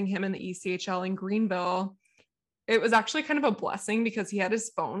visiting him in the ECHL in Greenville. It was actually kind of a blessing because he had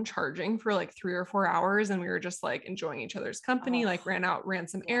his phone charging for like 3 or 4 hours, and we were just like enjoying each other's company, like ran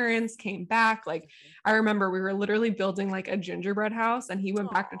some errands, came back. Like, I remember we were literally building like a gingerbread house, and he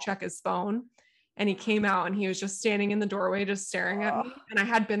went back to check his phone, and he came out and he was just standing in the doorway, just staring at me. And I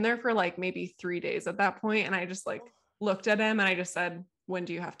had been there for like maybe 3 days at that point. And I just like looked at him and I just said, when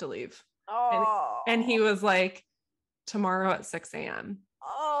do you have to leave? And he was like, tomorrow at 6 a.m.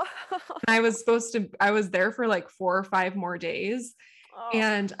 And I was there for like 4 or 5 more days.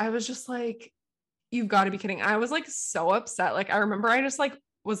 And I was just like, you've got to be kidding. I was like so upset. Like, I remember I just like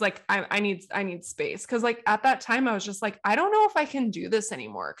was like, I need space. Cause like at that time I was just like, I don't know if I can do this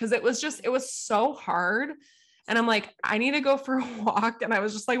anymore. Cause it was so hard. And I'm like, I need to go for a walk. And I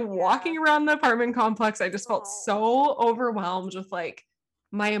was just like walking around the apartment complex. I just felt so overwhelmed with like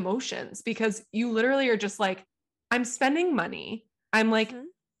my emotions, because you literally are just like, I'm spending money. I'm like,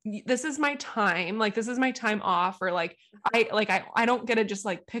 this is my time. Like, this is my time off. Or like, I don't get to just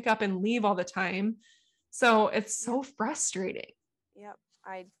like pick up and leave all the time. So it's so frustrating. Yep.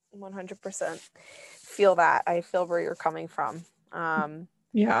 I 100% feel that. I feel where you're coming from.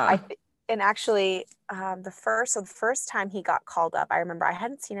 Yeah. And actually, the first time he got called up, I remember I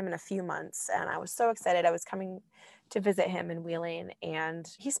hadn't seen him in a few months, and I was so excited. I was coming to visit him in Wheeling, and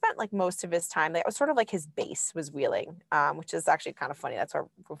he spent like most of his time. It was sort of like his base was Wheeling, which is actually kind of funny. That's where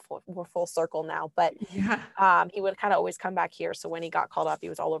we're full circle now. But he would kind of always come back here. So when he got called up, he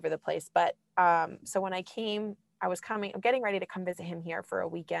was all over the place. But so when I came, I'm getting ready to come visit him here for a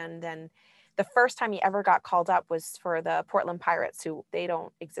weekend, and the first time he ever got called up was for the Portland Pirates, who they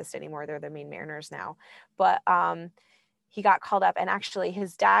don't exist anymore. They're the Maine Mariners now. But he got called up, and actually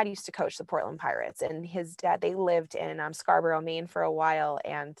his dad used to coach the Portland Pirates, and his dad, they lived in Scarborough, Maine for a while.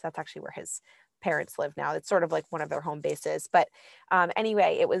 And that's actually where his parents live now. It's sort of like one of their home bases. But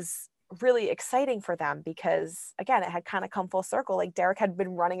anyway, it was really exciting for them because, again, it had kind of come full circle. Like Derek had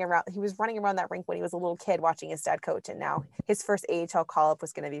been running around. He was running around that rink when he was a little kid watching his dad coach. And now his first AHL call up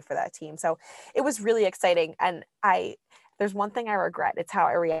was going to be for that team. So it was really exciting. And there's one thing I regret. It's how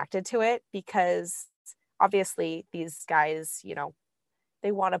I reacted to it, because obviously these guys, you know,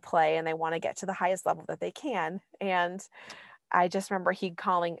 they want to play and they want to get to the highest level that they can. And I just remember he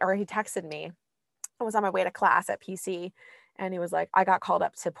texted me. I was on my way to class at PC, and he was like, I got called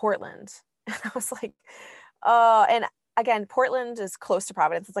up to Portland. And I was like, and again, Portland is close to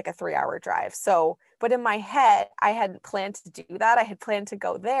Providence. It's like a 3-hour drive. So, but in my head, I hadn't planned to do that. I had planned to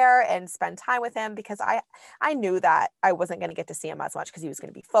go there and spend time with him, because I knew that I wasn't going to get to see him as much, because he was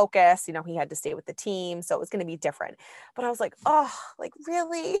going to be focused. You know, he had to stay with the team. So it was going to be different. But I was like, oh, like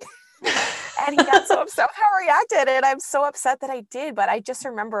really? And he got so upset with how I reacted. And I'm so upset that I did. But I just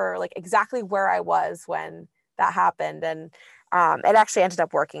remember like exactly where I was when that happened. And it actually ended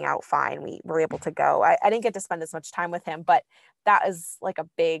up working out fine. We were able to go. I didn't get to spend as much time with him, but that is like a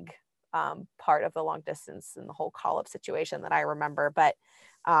big part of the long distance and the whole call-up situation that I remember. But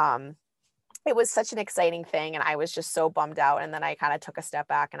it was such an exciting thing, and I was just so bummed out. And then I kind of took a step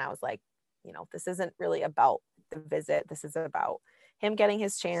back, and I was like, you know, this isn't really about the visit. This is about him getting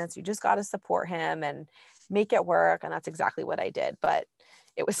his chance. You just got to support him and make it work. And that's exactly what I did. But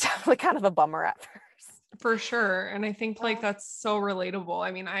it was definitely kind of a bummer at first. For sure. And I think like that's so relatable. I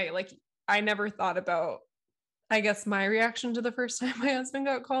mean, I never thought about, I guess, my reaction to the first time my husband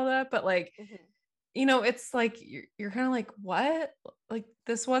got called up, but like, you know, it's like, you're kind of like, what? Like,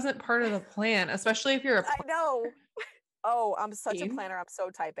 this wasn't part of the plan, especially if you're I know. Oh, I'm such a planner. I'm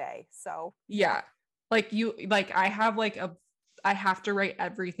so type A. So yeah. Like I have to write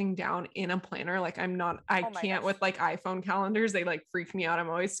everything down in a planner. Like I can't with like iPhone calendars. They like freak me out. I'm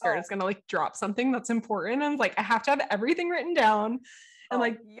always scared it's going to like drop something that's important. And like, I have to have everything written down, and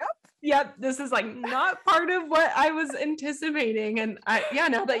like, yep, this is like not part of what I was anticipating. And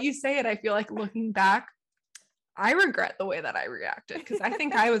now that you say it, I feel like looking back, I regret the way that I reacted, because I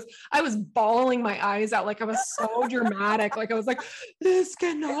think I was bawling my eyes out. Like I was so dramatic. Like I was like, this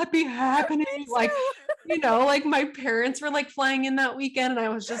cannot be happening. Like, you know, like my parents were like flying in that weekend, and I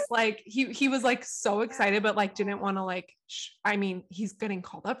was just like, he was like so excited, but like didn't want to like, I mean, he's getting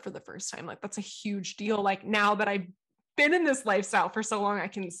called up for the first time. Like that's a huge deal. Like now that I've been in this lifestyle for so long, I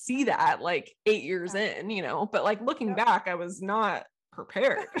can see that like 8 years in, you know, but like looking back, I was not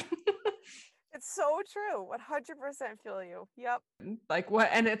prepared. It's so true. 100% feel you. Yep. Like what?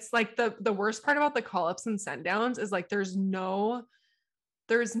 And it's like the worst part about the call-ups and send downs is like there's no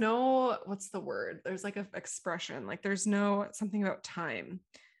what's the word? There's like an expression. Like there's no something about time.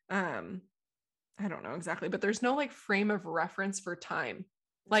 I don't know exactly, but there's no like frame of reference for time.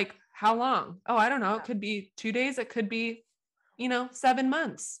 Like how long? Oh, I don't know. It could be 2 days, it could be, 7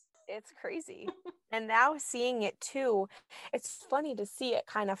 months. It's crazy. And now seeing it too, it's funny to see it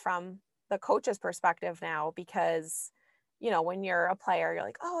kind of from the coach's perspective now, because when you're a player, you're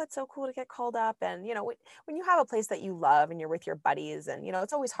like, oh, it's so cool to get called up. And when you have a place that you love and you're with your buddies, and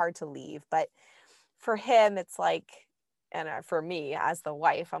it's always hard to leave. But for him, it's like, and for me as the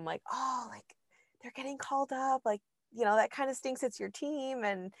wife, I'm like, oh, like they're getting called up, like that kind of stinks. It's your team,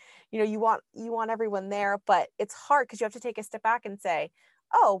 and you want everyone there, but it's hard because you have to take a step back and say,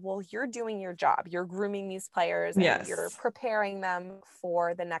 oh, well, you're doing your job. You're grooming these players and you're Yes. preparing them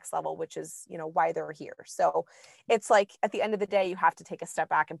for the next level, which is, why they're here. So it's like at the end of the day, you have to take a step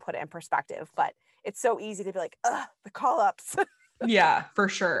back and put it in perspective, but it's so easy to be like, ugh, the call ups. Yeah, for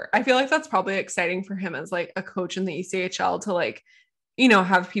sure. I feel like that's probably exciting for him as like a coach in the ECHL to like,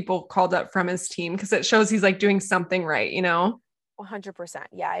 have people called up from his team because it shows he's like doing something right, 100%.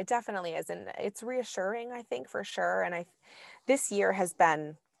 Yeah, it definitely is. And it's reassuring, I think, for sure. And this year has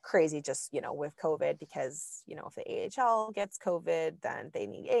been crazy just, with COVID because, if the AHL gets COVID, then they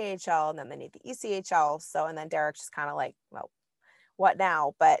need AHL and then they need the ECHL. So, and then Derek's just kind of like, well, what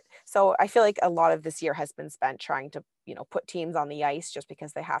now? But so I feel like a lot of this year has been spent trying to, put teams on the ice just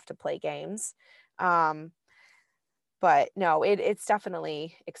because they have to play games. But no, it's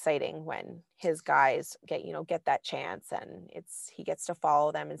definitely exciting when his guys get that chance, and he gets to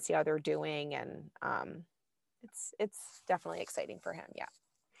follow them and see how they're doing, and it's definitely exciting for him. Yeah.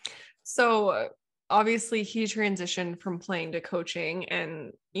 So obviously he transitioned from playing to coaching,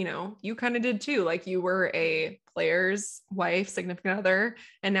 and you kind of did too. Like, you were a player's wife, significant other,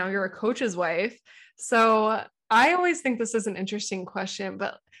 and now you're a coach's wife. So I always think this is an interesting question,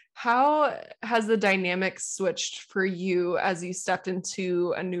 but how has the dynamic switched for you as you stepped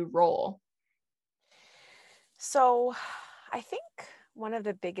into a new role? So I think one of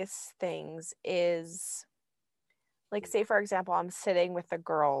the biggest things is, like, say for example, I'm sitting with the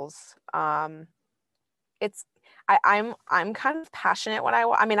girls. It's I'm kind of passionate when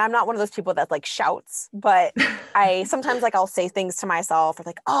I mean, I'm not one of those people that like shouts, but I sometimes, like, I'll say things to myself or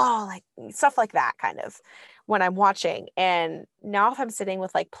like, oh, like stuff like that kind of when I'm watching. And now if I'm sitting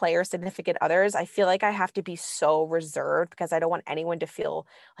with like player significant others, I feel like I have to be so reserved because I don't want anyone to feel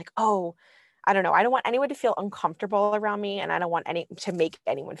like, oh, I don't know. I don't want anyone to feel uncomfortable around me, and I don't want any to make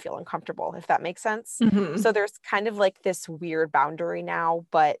anyone feel uncomfortable, if that makes sense. Mm-hmm. So there's kind of like this weird boundary now,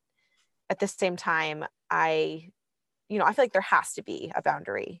 but at the same time, I feel like there has to be a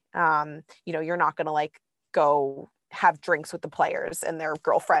boundary. You're not going to like go have drinks with the players and their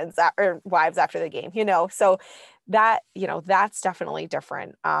girlfriends or wives after the game, so that's definitely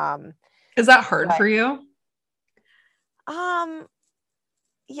different. Is that hard But for you? um,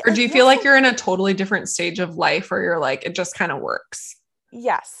 yeah, Or like, do you feel yes like and you're in a totally different stage of life where you're like, it just kind of works?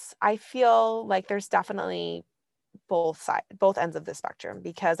 yes. I feel like there's definitely both ends of the spectrum,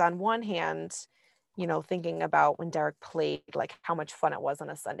 because on one hand, thinking about when Derek played, like how much fun it was on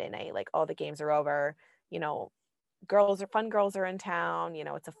a Sunday night, like all the games are over, you know, girls are in town,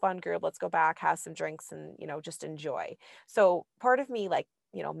 it's a fun group, let's go back, have some drinks, and just enjoy. So part of me, like,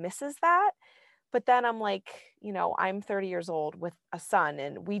 misses that. But then I'm like, I'm 30 years old with a son,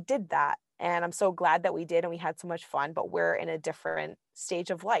 and we did that. And I'm so glad that we did, and we had so much fun, but we're in a different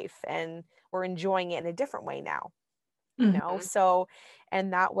stage of life and we're enjoying it in a different way now, Mhm. so,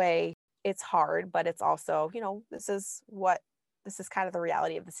 and that way it's hard, but it's also, this is kind of the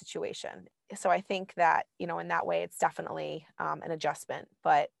reality of the situation. So I think that, in that way it's definitely an adjustment,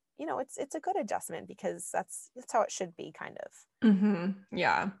 but it's a good adjustment because that's how it should be, kind of.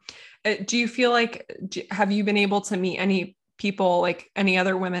 Yeah. Do you feel like, have you been able to meet any people, like any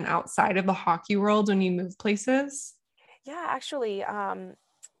other women outside of the hockey world when you move places? Yeah, actually,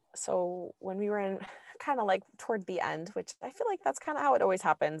 so when we were in kind of like toward the end, which I feel like that's kind of how it always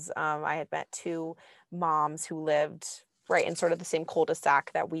happens, I had met two moms who lived right in sort of the same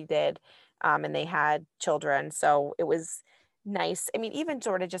cul-de-sac that we did, and they had children. So it was nice. I mean, even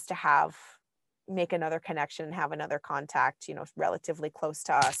sort of just to make another connection and have another contact, relatively close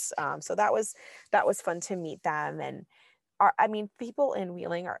to us. So that was fun to meet them. And I mean, people in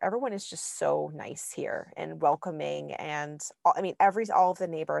Wheeling everyone is just so nice here and welcoming. And I mean, all of the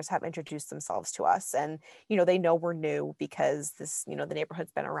neighbors have introduced themselves to us, and, they know we're new because the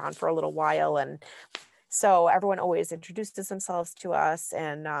neighborhood's been around for a little while. And so everyone always introduces themselves to us.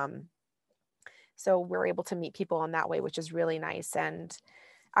 And so we're able to meet people in that way, which is really nice. And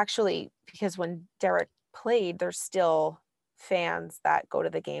actually, because when Derek played, there's still fans that go to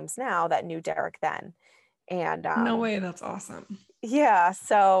the games now that knew Derek then. And No way. That's awesome. yeah,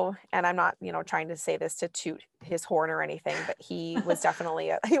 so, and I'm not, trying to say this to toot his horn or anything, but he was definitely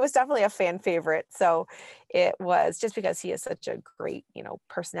a fan favorite. So it was just because he is such a great,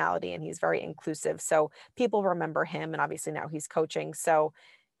 personality, and he's very inclusive. So people remember him, and obviously now he's coaching. So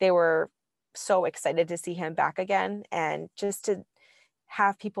they were so excited to see him back again, and just to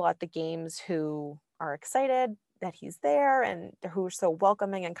have people at the games who are excited, he's there and who are so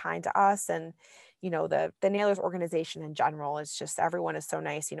welcoming and kind to us. And, the Nailers organization in general is just, everyone is so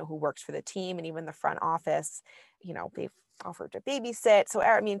nice, who works for the team, and even the front office, they've offered to babysit. So,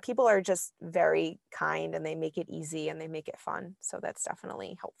 I mean, people are just very kind, and they make it easy and they make it fun. So that's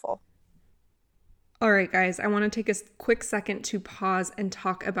definitely helpful. All right, guys, I want to take a quick second to pause and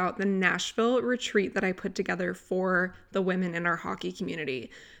talk about the Nashville retreat that I put together for the women in our hockey community.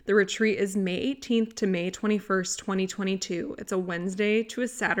 The retreat is May 18th to May 21st, 2022. It's a Wednesday to a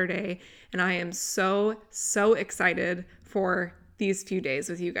Saturday, and I am so excited for these few days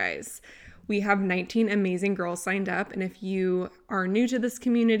with you guys. We have 19 amazing girls signed up, and if you are new to this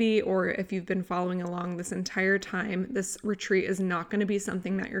community or if you've been following along this entire time, this retreat is not going to be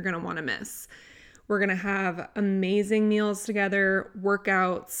something that you're going to want to miss. We're going to have amazing meals together,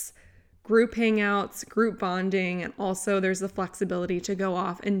 workouts, group hangouts, group bonding, and also there's the flexibility to go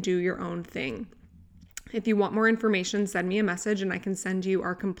off and do your own thing. If you want more information, send me a message and I can send you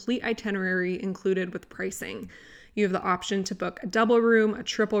our complete itinerary included with pricing. You have the option to book a double room, a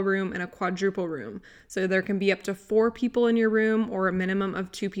triple room, and a quadruple room. So there can be up to 4 people in your room or a minimum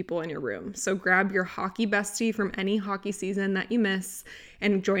of 2 people in your room. So grab your hockey bestie from any hockey season that you miss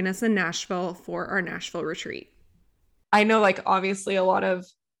and join us in Nashville for our Nashville retreat. I know, like, obviously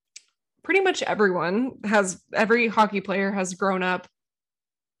pretty much every hockey player has grown up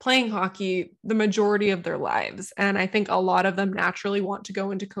playing hockey the majority of their lives. And I think a lot of them naturally want to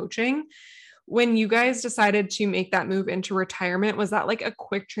go into coaching. When you guys decided to make that move into retirement, was that like a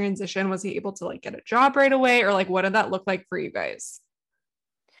quick transition? Was he able to like get a job right away, or like what did that look like for you guys?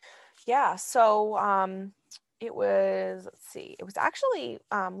 Yeah. So, it was, let's see, it was actually,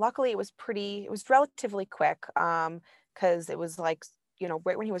 luckily it was relatively quick. Cause it was like,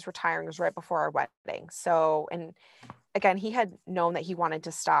 right when he was retiring, it was right before our wedding. So, and again, he had known that he wanted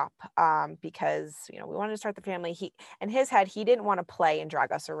to stop, because, we wanted to start the family. In his head, he didn't want to play and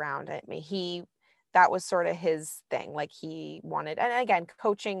drag us around. I mean, that was sort of his thing. Like he wanted, and again,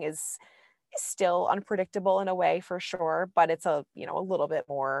 coaching is still unpredictable in a way for sure, but it's a little bit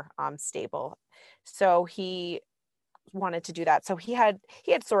more stable. So he wanted to do that. So he had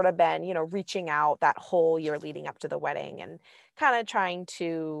sort of been, reaching out that whole year leading up to the wedding and kind of trying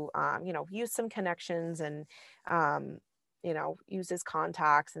to, use some connections and, use his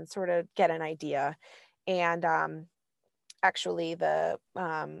contacts and sort of get an idea. And actually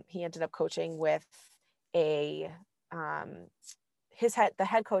he ended up coaching with the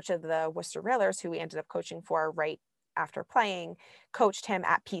head coach of the Worcester Railers, who he ended up coaching for right after playing, coached him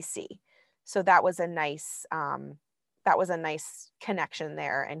at PC. So that was a nice connection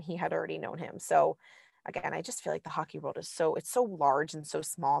there, and he had already known him. So again, I just feel like the hockey world is it's so large and so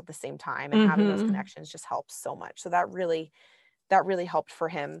small at the same time, and having those connections just helps so much. So that really helped for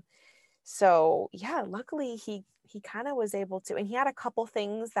him. So yeah, luckily he kind of was able to, and he had a couple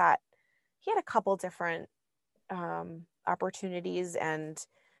different opportunities, and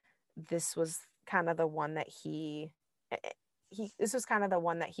this was kind of the one that he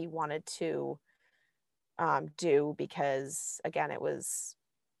wanted to do, because again, it was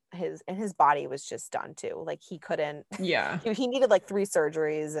his body was just done too. Like he couldn't, he needed like 3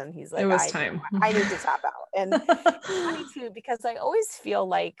 surgeries, and he's like, it was time. I need to tap out. And it's funny too, because I always feel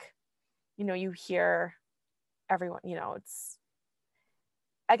like, you hear everyone, it's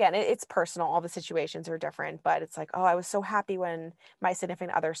personal. All the situations are different, but it's like, oh, I was so happy when my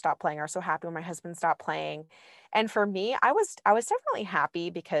significant other stopped playing, or so happy when my husband stopped playing. And for me, I was definitely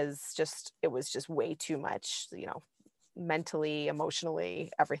happy, because it was just way too much, mentally,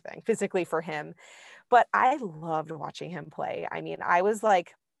 emotionally, everything, physically for him. But I loved watching him play. I mean, I was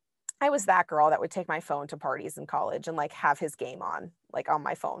that girl that would take my phone to parties in college and like have his game on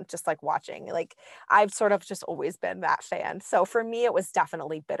my phone, just like watching. Like I've sort of just always been that fan. So for me, it was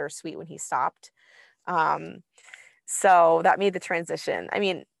definitely bittersweet when he stopped. So that made the transition. I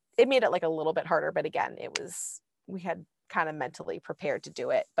mean, it made it like a little bit harder, but again, we had kind of mentally prepared to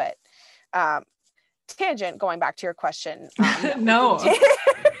do it. But tangent, going back to your question. No,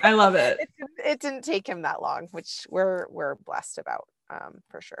 I love it. It didn't take him that long, which we're blessed about,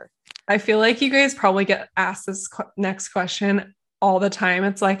 for sure. I feel like you guys probably get asked this next question all the time.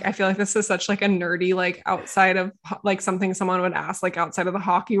 It's like, I feel like this is such like a nerdy, like outside of like something someone would ask, like outside of the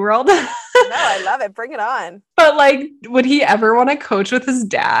hockey world. No, I love it. Bring it on. But like, would he ever want to coach with his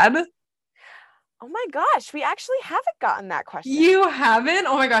dad? Oh my gosh, we actually haven't gotten that question. You haven't?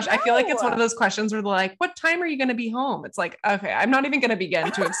 Oh my gosh. No. I feel like it's one of those questions where they're like, what time are you going to be home? It's like, okay, I'm not even going to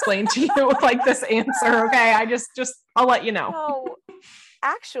begin to explain to you like this answer. Okay. I'll let you know. No.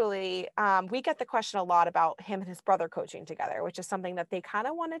 actually, we get the question a lot about him and his brother coaching together, which is something that they kind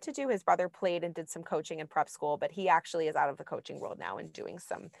of wanted to do. His brother played and did some coaching in prep school, but he actually is out of the coaching world now and doing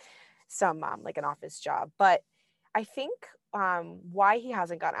some like an office job. But I think why he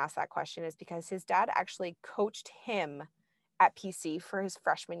hasn't gotten asked that question is because his dad actually coached him at PC for his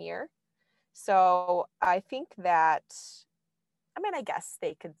freshman year. So I think that, I mean, I guess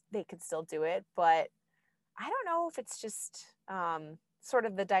they could still do it, but I don't know if it's just sort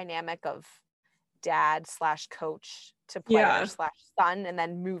of the dynamic of dad / coach to player / son, and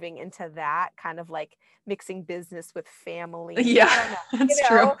then moving into that kind of like mixing business with family. Yeah, I don't know. that's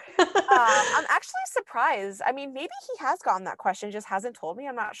true. I'm actually surprised. I mean, maybe he has gotten that question, just hasn't told me.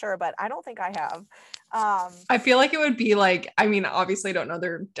 I'm not sure, but I don't think I have. I feel like it would be like, I mean, obviously I don't know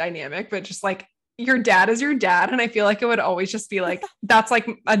their dynamic, but just like your dad is your dad. And I feel like it would always just be like, that's like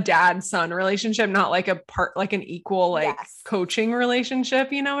a dad-son relationship, not like like an equal, like coaching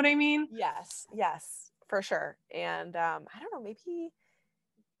relationship. You know what I mean? Yes, for sure. And I don't know, maybe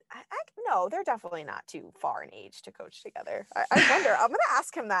no, they're definitely not too far in age to coach together. I wonder, I'm going to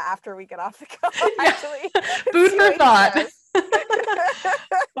ask him that after we get off the call, actually. Food for thought.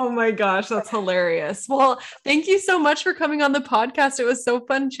 Oh my gosh, that's hilarious. Well, thank you so much for coming on the podcast. It was so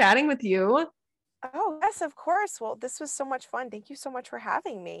fun chatting with you. Oh, yes, of course. Well, this was so much fun. Thank you so much for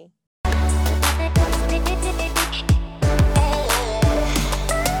having me.